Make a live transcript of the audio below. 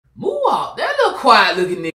Muwop, that little quiet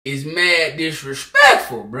looking nigga is mad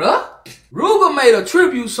disrespectful, bruh. ROOGA made a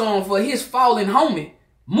tribute song for his fallen homie.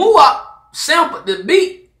 Muwop sampled the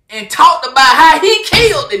beat and talked about how he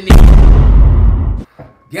killed the nigga.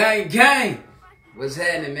 Gang, gang. What's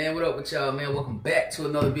happening, man? What up with y'all, man? Welcome back to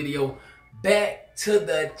another video. Back to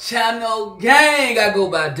the channel, gang. I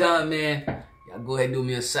go by Don, man. Y'all go ahead and do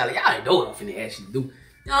me a solid. Y'all already know what I'm finna actually do.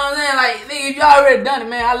 You know what I'm saying? Like, nigga, if y'all already done it,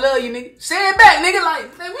 man, I love you, nigga. Say it back, nigga.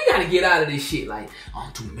 Like, man, we gotta get out of this shit. Like,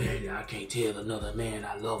 I'm too married, I can't tell another man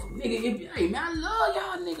I love him. Nigga, hey, man, I love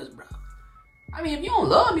y'all niggas, bro. I mean, if you don't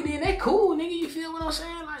love me, then that cool, nigga. You feel what I'm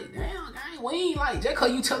saying? Like, damn, gang, we ain't like, just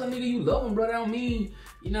cause you tell a nigga you love him, bro, that don't mean,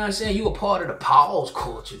 you know what I'm saying, you a part of the pause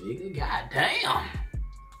culture, nigga. God damn.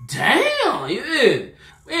 Damn, you feel?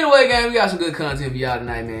 Anyway, gang, we got some good content for y'all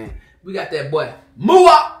tonight, man. We got that boy,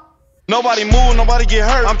 Muwop. Nobody move, nobody get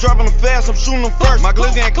hurt. I'm dropping them fast, I'm shooting them first. My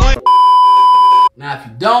glizzy ain't clean. Now, if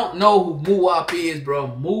you don't know who Muwop is, bro,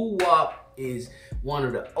 Muwop is one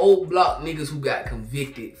of the OBLOCK niggas who got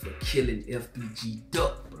convicted for killing FBG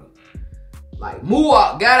Duck, bro. Like,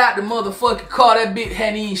 Muwop got out the motherfucking car, that bitch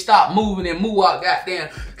hadn't even stopped moving, and Muwop got down.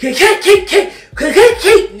 Nigga,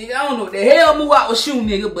 I don't know what the hell Muwop was shooting,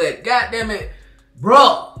 nigga, but goddamn it,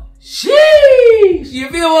 bro. Sheesh! You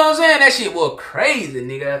feel what I'm saying? That shit was crazy,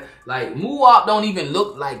 nigga. Like, Muwop don't even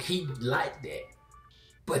look like he like that.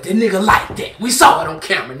 But the nigga like that. We saw it on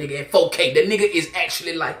camera, nigga, in 4K. The nigga is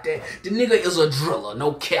actually like that. The nigga is a driller,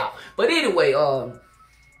 no cap. But anyway, ever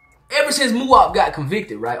since Muwop got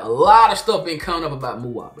convicted, right, a lot of stuff been coming up about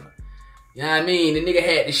Muwop, bro. You know what I mean? The nigga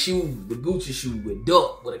had the shoe, the Gucci shoe with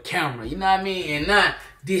Duck, with a camera, you know what I mean? And now,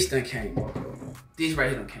 this done came up, bro. This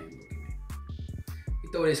right here done came up.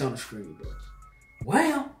 Throw this on the screen, bro.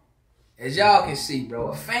 Well, as y'all can see, bro,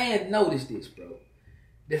 a fan noticed this, bro.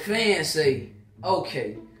 The fans say,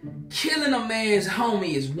 okay, killing a man's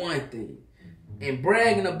homie is one thing, and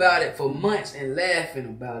bragging about it for months and laughing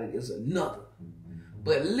about it is another.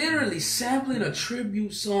 But literally sampling a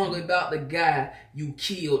tribute song about the guy you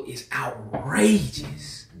killed is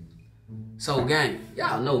outrageous. So, gang,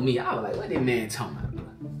 y'all know me. I was like, what that man talking about, bro?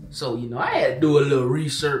 So, you know, I had to do a little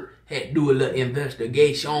research. Had to do a little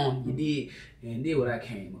investigation, you did, and did what I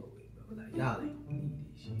came up with, bro. Like, y'all ain't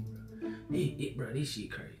gonna believe this shit, bro. This shit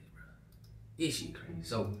crazy, bro. This shit crazy.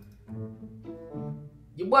 So,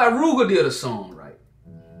 your boy ROOGA did a song, right?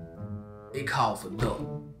 It called for Duck,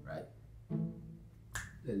 right?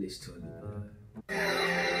 Let's listen to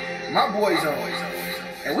it. My boys on,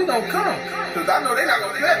 and we gonna come, cause I know they not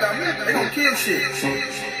gonna play about me. They gonna kill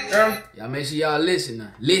shit. Y'all make sure y'all listen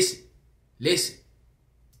now. Listen.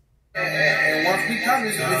 And once we come,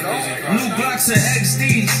 it's on. New blocks and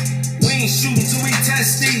XDs. We ain't shooting till we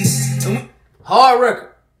test these. Hard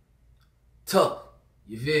record. Tough.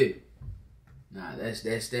 You feel me? Nah,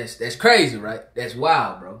 that's crazy, right? That's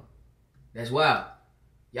wild, bro. That's wild.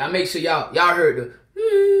 Y'all make sure y'all heard the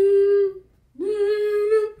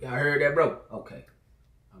y'all heard that, bro? Okay.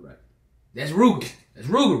 Alright. That's ROOGA. That's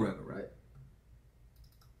ROOGA record, right?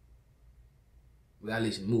 We gotta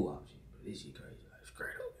listen to Muwop shit, bro. This shit crazy.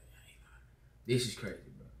 This is crazy,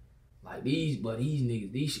 bro. Like, these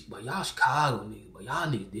niggas, but y'all Chicago niggas, but y'all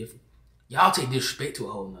niggas different. Y'all take disrespect to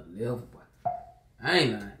a whole nother level, boy. I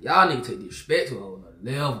ain't lying. Y'all niggas take disrespect to a whole nother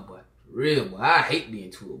level, boy. For real, boy. I hate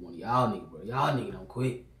being to one of y'all niggas, bro. Y'all niggas don't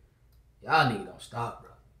quit. Y'all niggas don't stop,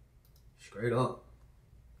 bro. Straight up.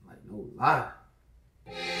 Like, no lie.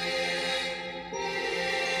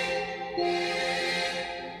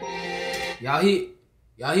 Y'all hit.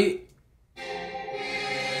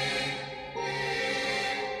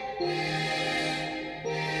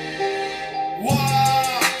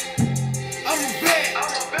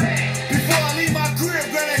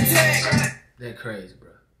 That crazy,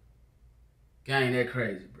 bro. Gang, that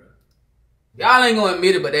crazy, bro. Y'all ain't gonna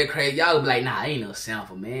admit it, but that crazy. Y'all be like, nah, ain't no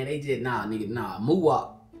sample, man. They just, nah, nigga, nah.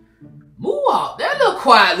 Muwop, that little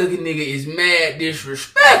quiet looking nigga is mad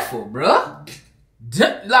disrespectful, bro.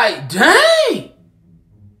 Like, dang.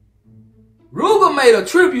 ROOGA made a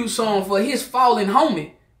tribute song for his fallen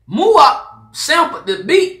homie. Muwop sampled the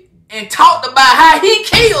beat and talked about how he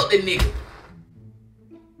killed the nigga.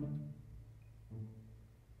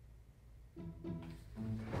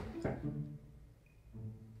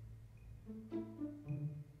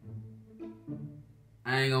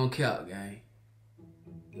 I ain't gonna count, gang.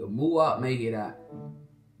 If Muwop make it out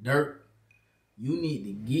dirt, you need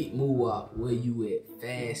to get Muwop where you at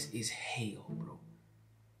fast as hell, bro.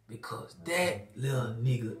 Because that little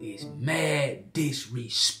nigga is mad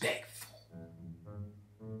disrespectful.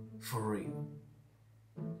 For real.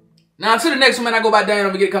 Now to the next one, man. I go by Dan.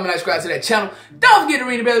 Don't forget to comment, like, subscribe to that channel. Don't forget to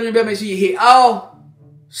ring the bell. Make sure you hit all.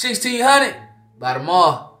 1600 by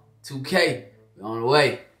tomorrow. 2K. We on the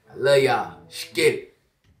way. I love y'all. Skip it.